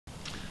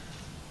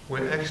we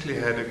actually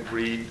had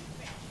agreed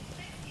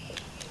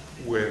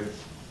with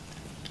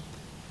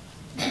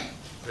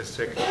the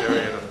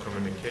Secretariat of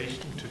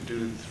Communication to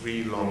do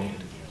 3 long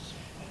interviews.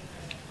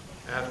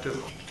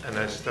 And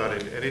I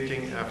started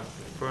editing after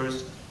the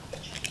first,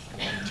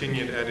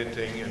 continued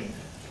editing,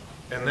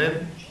 and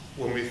then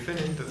when we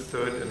finished the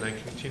third and I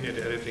continued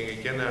editing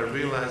again, I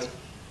realized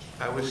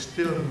I was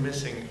still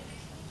missing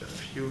a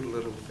few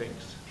little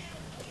things.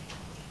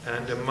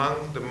 And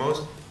among the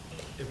most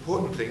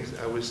important things,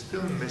 I was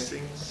still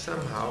missing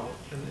somehow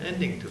an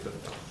ending to the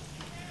film.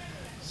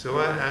 So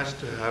I asked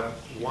to have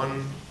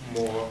one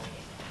more,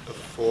 a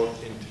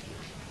 4th interview.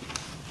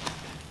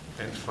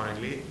 And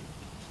finally,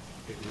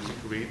 it was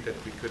agreed that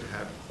we could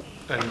have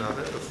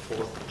another, a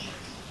 4th.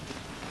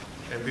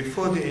 And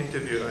before the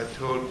interview, I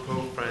told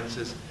Pope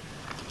Francis,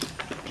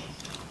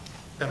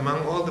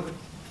 among all the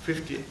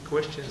 50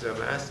 questions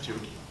I've asked you,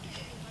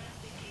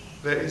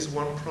 there is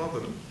one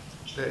problem.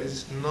 There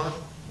is not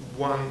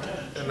one,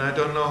 and I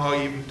don't know how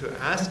even to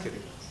ask it.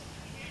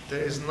 There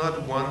is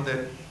not one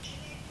that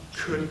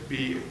could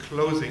be a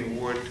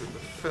closing word to the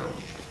film.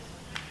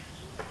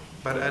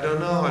 But I don't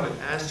know how to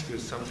ask you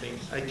something.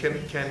 I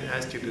can't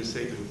ask you to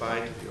say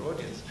goodbye to the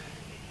audience.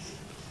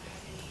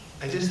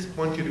 I just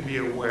want you to be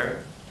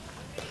aware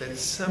that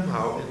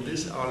somehow in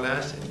this, our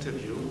last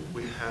interview,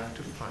 we have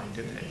to find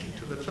an ending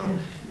to the film.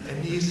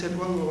 And he said,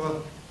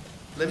 well,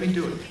 let me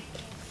do it.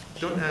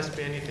 Don't ask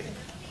me anything.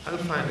 I'll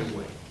find a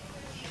way.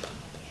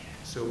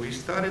 So we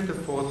started the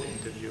 4th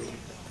interview,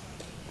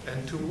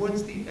 and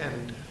towards the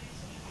end,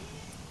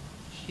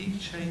 he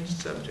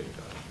changed subject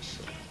all of a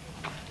sudden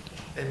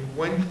and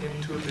went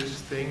into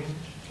this thing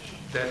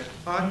that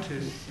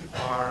artists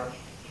are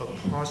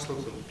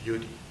apostles of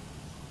beauty.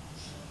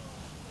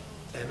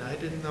 And I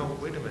didn't know,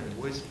 wait a minute,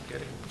 where's he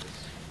getting with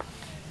this?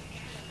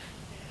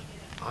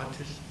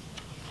 Artist,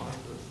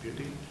 apostle of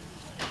beauty?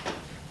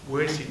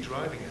 Where is he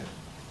driving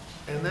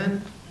at? And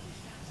then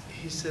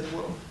he said,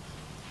 well,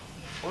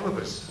 all of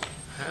us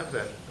have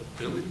that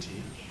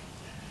ability.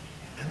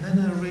 And then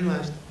I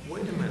realized,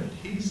 wait a minute,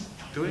 he's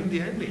doing the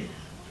ending.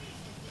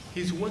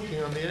 He's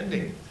working on the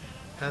ending.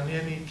 And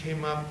then he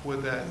came up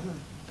with that,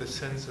 the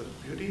sense of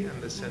beauty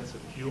and the sense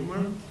of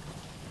humor.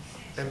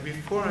 And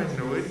before I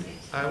knew it,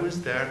 I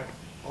was there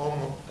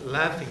almost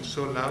laughing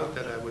so loud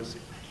that I was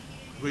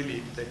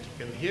really, that you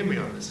can hear me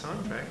on the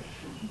soundtrack.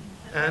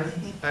 And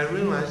I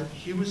realized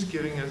he was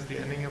giving us the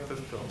ending of the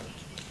film.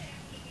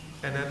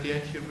 And at the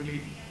end, he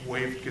really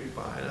waved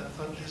goodbye. And I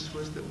thought this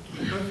was the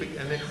perfect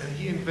ending. And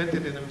he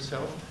invented it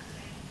himself.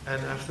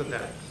 And after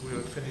that, we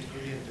were finished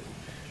with the interview.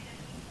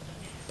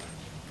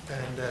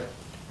 And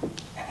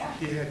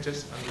he had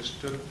just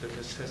understood the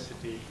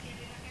necessity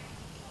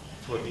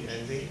for the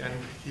ending, and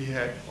he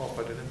had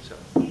offered it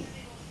himself. Thank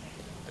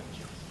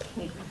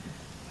you.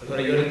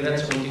 Allora io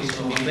ringrazio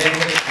moltissimo Wim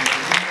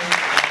Wenders.